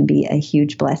homeschooling can be a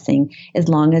huge blessing as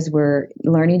long as we're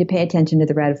learning to pay attention to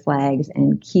the red flags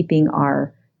and keeping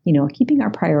our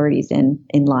priorities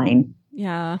in line.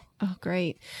 Yeah. Oh,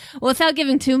 great. Well, without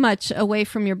giving too much away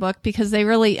from your book, because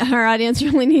our audience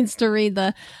really needs to read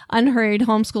The Unhurried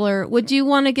Homeschooler, would you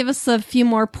want to give us a few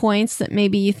more points that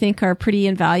maybe you think are pretty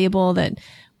invaluable that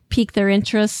pique their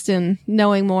interest in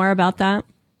knowing more about that?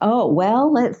 Oh,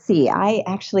 well, let's see. I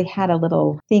actually had a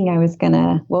little thing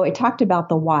I talked about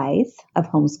the whys of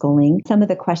homeschooling. Some of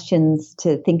the questions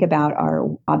to think about are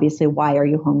obviously, why are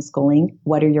you homeschooling?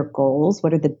 What are your goals?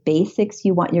 What are the basics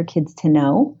you want your kids to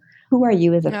know? Who are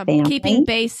you as a family? Keeping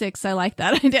basics. I like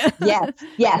that idea. Yes.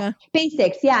 Yeah.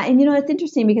 Basics. Yeah. And, it's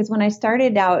interesting because when I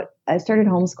started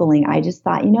homeschooling, I just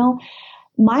thought,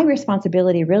 my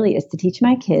responsibility really is to teach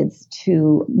my kids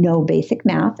to know basic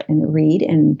math and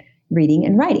reading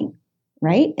and writing.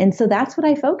 Right. And so that's what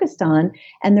I focused on.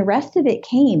 And the rest of it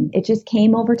just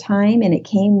came over time, and it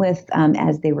came with,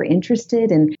 as they were interested.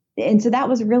 And so that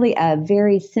was really a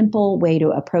very simple way to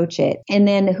approach it. And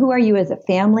then, who are you as a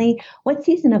family? What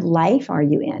season of life are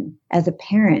you in as a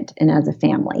parent and as a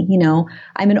family?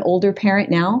 I'm an older parent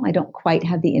now. I don't quite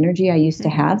have the energy I used to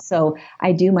have. So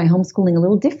I do my homeschooling a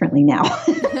little differently now.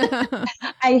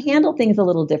 I handle things a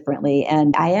little differently,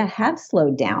 and I have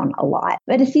slowed down a lot.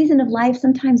 But a season of life,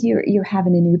 sometimes you're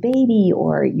having a new baby,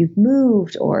 or you've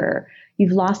moved, or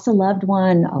you've lost a loved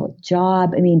one, a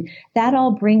job. I mean, that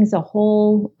all brings a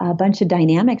whole bunch of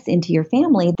dynamics into your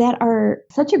family that are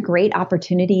such a great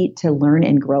opportunity to learn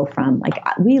and grow from. Like,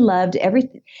 we loved every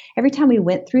time we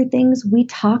went through things, we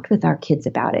talked with our kids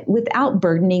about it without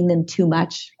burdening them too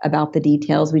much about the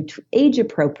details. Age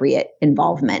appropriate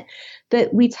involvement.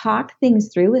 But we talked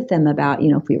things through with them about,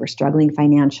 if we were struggling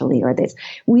financially or this.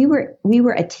 We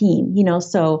were a team,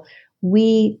 so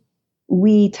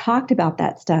we talked about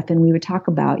that stuff, and we would talk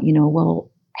about,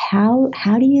 well, how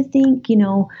do you think,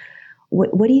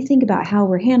 what do you think about how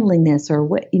we're handling this? Or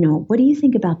what do you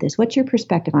think about this? What's your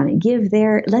perspective on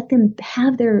it? Let them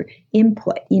have their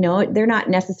input. They're not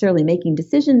necessarily making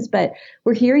decisions, but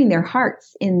we're hearing their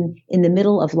hearts in the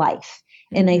middle of life.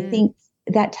 And I think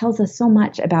that tells us so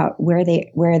much about where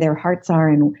their hearts are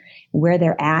and where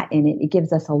they're at. And it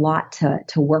gives us a lot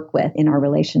to work with in our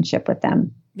relationship with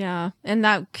them. Yeah. And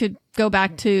that could go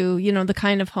back to, the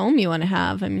kind of home you want to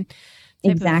have. I mean,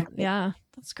 exactly. Yeah.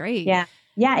 That's great. Yeah.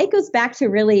 Yeah. It goes back to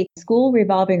really school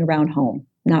revolving around home,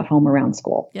 not home around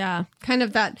school. Yeah. Kind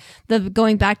of the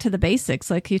going back to the basics,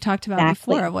 like you talked about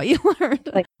before, what you learned.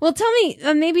 Well, tell me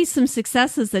maybe some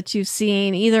successes that you've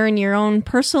seen either in your own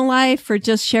personal life or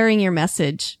just sharing your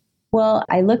message. Well,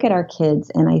 I look at our kids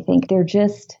and I think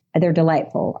they're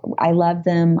delightful. I love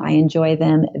them. I enjoy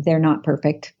them. They're not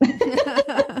perfect.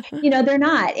 They're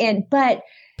not. But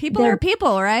people are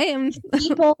people, right?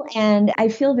 People. And I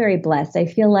feel very blessed. I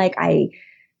feel like I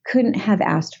couldn't have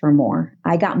asked for more.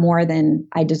 I got more than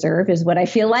I deserve is what I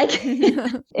feel like.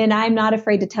 And I'm not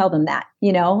afraid to tell them that,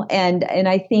 and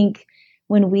I think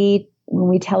when we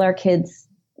tell our kids,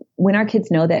 when our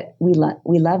kids know that we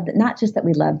love them, not just that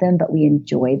we love them, but we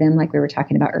enjoy them, like we were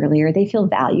talking about earlier, they feel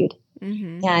valued.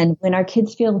 Mm-hmm. And when our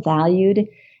kids feel valued,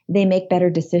 they make better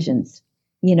decisions.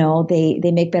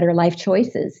 They make better life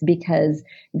choices because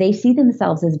they see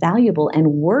themselves as valuable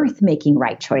and worth making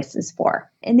right choices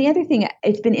for. And the other thing,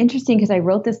 it's been interesting because I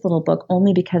wrote this little book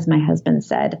only because my husband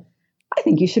said, I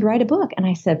think you should write a book. And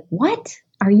I said, what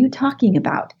are you talking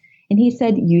about? And he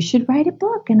said, you should write a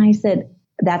book. And I said,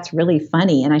 that's really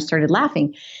funny. And I started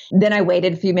laughing. Then I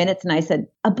waited a few minutes and I said,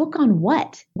 a book on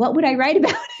what? What would I write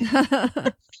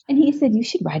about? And he said, you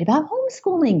should write about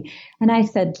homeschooling. And I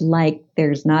said,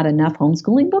 there's not enough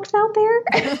homeschooling books out there.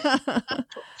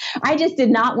 I just did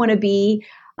not want to be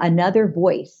another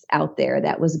voice out there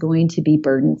that was going to be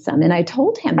burdensome. And I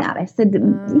told him that. I said,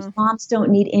 these moms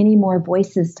don't need any more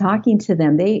voices talking to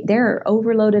them. They're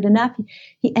overloaded enough.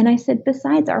 And I said,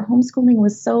 besides, our homeschooling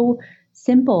was so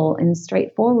simple and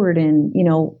straightforward. And,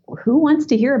 who wants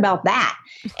to hear about that?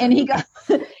 And he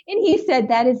said,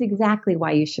 that is exactly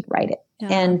why you should write it. Yeah.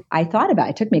 And I thought about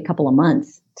it. It took me a couple of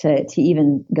months to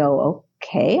even go,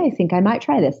 okay, I think I might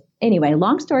try this. Anyway,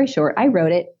 long story short, I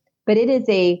wrote it, but it is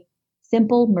a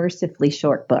simple, mercifully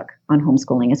short book on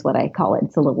homeschooling is what I call it.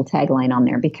 It's a little tagline on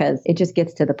there because it just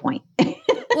gets to the point.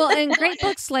 Well, and great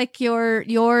books like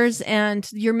yours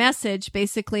and your message,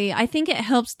 basically, I think it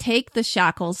helps take the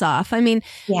shackles off. I mean,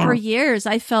 for years,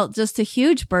 I felt just a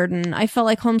huge burden. I felt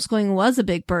like homeschooling was a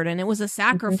big burden. It was a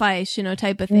sacrifice,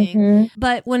 type of thing.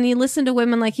 But when you listen to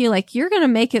women like you, like you're going to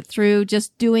make it through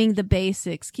just doing the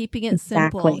basics, keeping it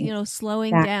simple,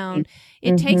 slowing down.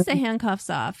 It takes the handcuffs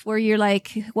off where you're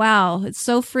like, wow, it's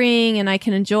so freeing and I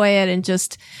can enjoy it and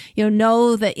just,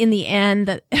 know that in the end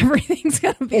that everything's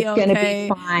going to be it's going to be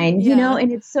fine,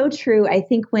 and it's so true. I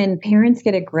think when parents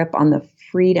get a grip on the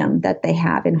freedom that they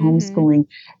have in homeschooling,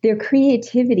 their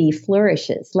creativity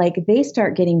flourishes. Like they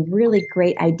start getting really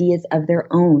great ideas of their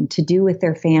own to do with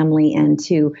their family and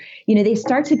to, they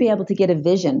start to be able to get a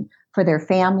vision for their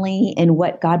family and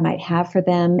what God might have for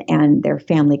them and their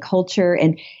family culture.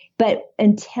 But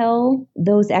until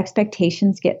those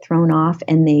expectations get thrown off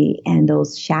and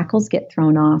those shackles get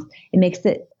thrown off, it makes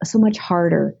it so much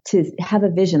harder to have a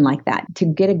vision like that, to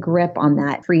get a grip on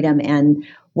that freedom and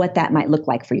what that might look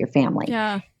like for your family.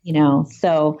 Yeah.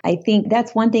 So I think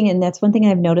that's one thing. And that's one thing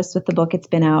I've noticed with the book. It's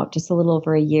been out just a little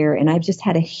over a year. And I've just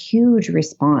had a huge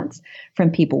response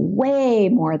from people, way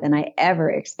more than I ever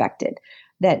expected,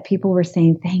 that people were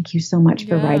saying, thank you so much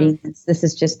for writing this. This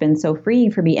has just been so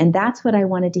freeing for me. And that's what I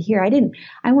wanted to hear.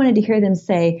 I wanted to hear them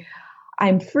say,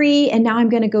 I'm free and now I'm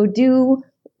going to go do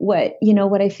what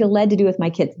I feel led to do with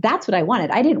my kids. That's what I wanted.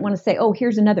 I didn't want to say, oh,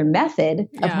 here's another method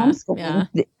of homeschooling.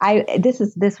 Yeah.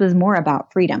 This was more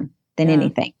about freedom than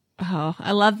anything. Oh,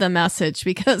 I love the message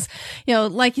because,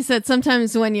 like you said,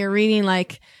 sometimes when you're reading,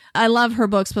 like, I love her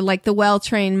books, but like the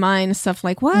well-trained mind stuff,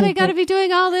 like, what? I got to be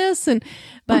doing all this.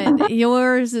 But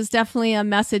yours is definitely a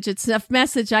message. It's a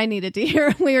message I needed to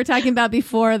hear. We were talking about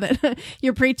before that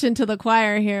you're preaching to the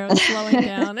choir here, slowing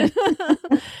down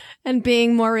and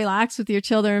being more relaxed with your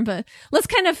children. But let's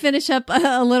kind of finish up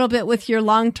a little bit with your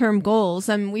long-term goals.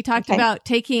 We talked about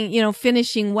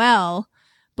finishing well.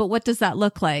 But what does that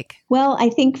look like? Well, I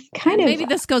think maybe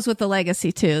this goes with the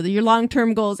legacy too, your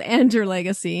long-term goals and your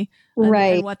legacy,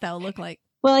 right? And what that will look like.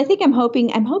 Well, I think I'm hoping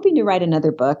to write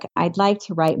another book. I'd like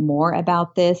to write more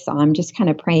about this. I'm just kind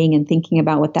of praying and thinking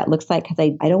about what that looks like because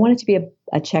I don't want it to be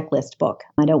a checklist book.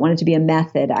 I don't want it to be a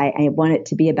method. I want it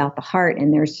to be about the heart.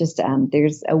 And there's just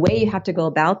there's a way you have to go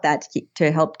about that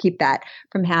to help keep that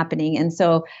from happening. And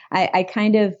so I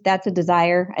kind of, that's a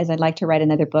desire, as I'd like to write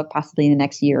another book possibly in the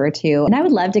next year or two. And I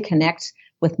would love to connect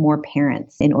with more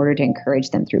parents in order to encourage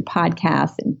them through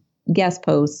podcasts and guest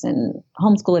posts and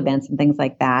homeschool events and things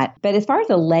like that. But as far as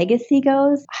a legacy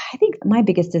goes, I think my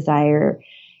biggest desire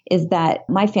is that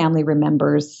my family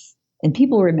remembers and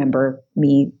people remember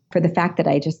me for the fact that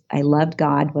I loved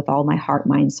God with all my heart,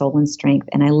 mind, soul, and strength.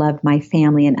 And I loved my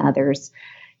family and others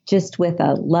just with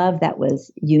a love that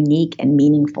was unique and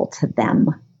meaningful to them.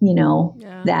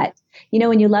 That,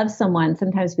 when you love someone,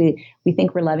 sometimes we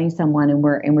think we're loving someone and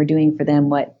we're doing for them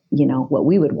what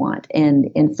we would want. And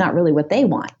it's not really what they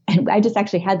want. And I just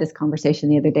actually had this conversation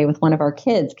the other day with one of our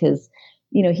kids because,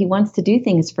 he wants to do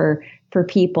things for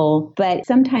people, but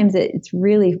sometimes it's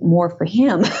really more for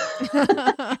him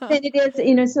than it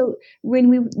is, so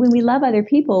when we love other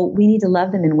people, we need to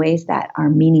love them in ways that are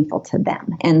meaningful to them.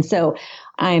 And so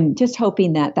I'm just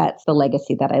hoping that that's the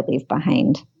legacy that I leave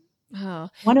behind. Oh,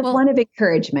 one of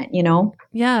encouragement,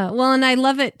 Yeah. Well, and I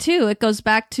love it too. It goes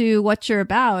back to what you're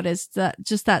about is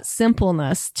that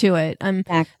simpleness to it.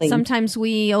 Exactly. Sometimes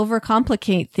we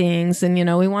overcomplicate things and,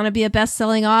 we want to be a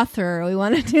best-selling author. We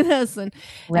want to do this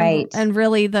right. And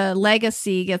really the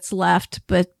legacy gets left,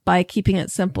 but by keeping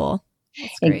it simple.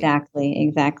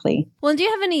 Exactly. Well, do you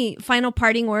have any final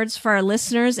parting words for our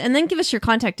listeners? And then give us your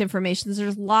contact information.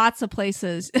 There's lots of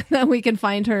places that we can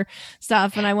find her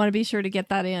stuff, and I want to be sure to get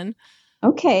that in.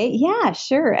 Okay. Yeah,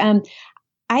 sure.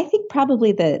 I think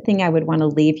probably the thing I would want to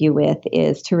leave you with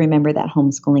is to remember that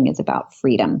homeschooling is about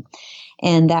freedom,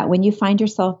 and that when you find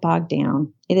yourself bogged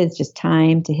down, it is just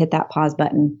time to hit that pause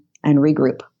button and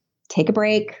regroup. Take a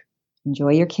break,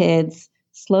 enjoy your kids,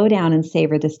 slow down and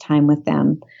savor this time with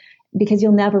them. Because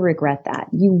you'll never regret that.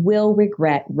 You will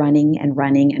regret running,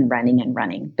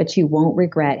 but you won't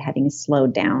regret having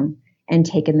slowed down and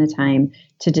taken the time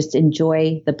to just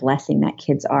enjoy the blessing that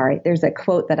kids are. There's a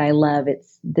quote that I love.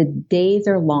 It's the days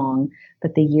are long,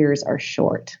 but the years are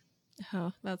short.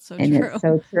 Oh, that's so and true. It's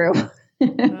so true.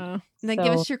 And then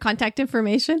give us your contact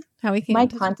information, how we can My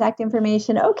contact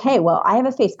information. Okay, well, I have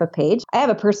a Facebook page. I have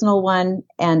a personal one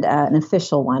and an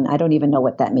official one. I don't even know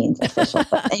what that means, official.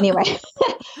 But anyway,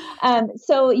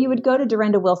 so you would go to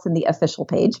Durenda Wilson, the official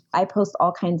page. I post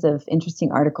all kinds of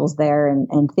interesting articles there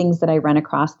and things that I run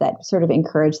across that sort of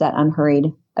encourage that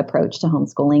unhurried approach to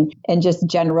homeschooling and just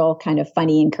general kind of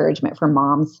funny encouragement for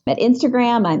moms. At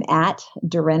Instagram, I'm at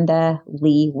Durenda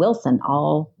Lee Wilson,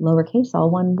 all lowercase,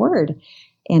 all one word.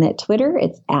 And at Twitter,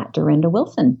 it's at Durenda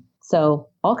Wilson. So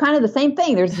all kind of the same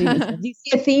thing. Do you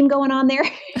see a theme going on there?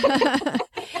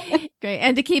 Great.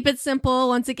 And to keep it simple,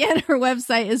 once again, her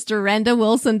website is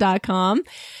durendawilson.com.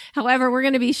 However, we're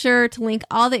going to be sure to link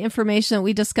all the information that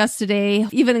we discussed today,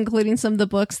 even including some of the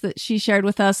books that she shared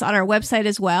with us on our website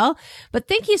as well. But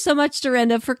thank you so much,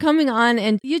 Durenda, for coming on.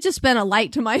 And you just been a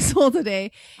light to my soul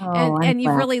today. And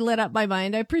you've really lit up my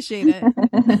mind. I appreciate it.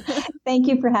 Thank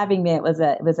you for having me. It was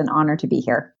an honor to be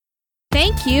here.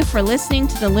 Thank you for listening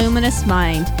to The Luminous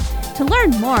Mind. To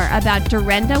learn more about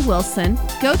Durenda Wilson,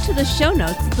 go to the show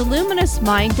notes at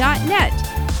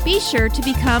theluminousmind.net. Be sure to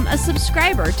become a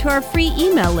subscriber to our free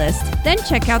email list. Then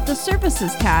check out the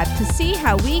Services tab to see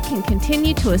how we can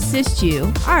continue to assist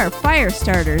you, our fire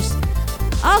starters.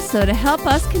 Also, to help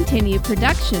us continue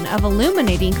production of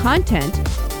illuminating content,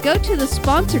 go to the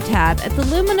Sponsor tab at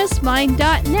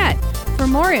theluminousmind.net for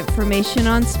more information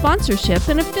on sponsorship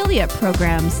and affiliate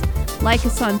programs. Like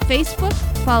us on Facebook,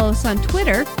 follow us on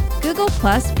Twitter, Google+,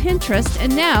 Pinterest,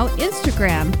 and now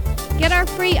Instagram. Get our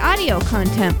free audio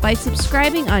content by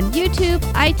subscribing on YouTube,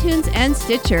 iTunes, and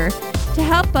Stitcher. To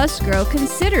help us grow,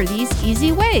 consider these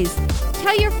easy ways.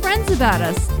 Tell your friends about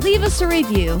us, leave us a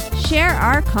review, share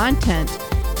our content.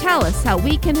 Tell us how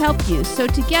we can help you so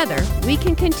together we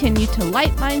can continue to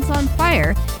light minds on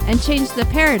fire and change the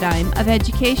paradigm of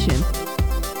education.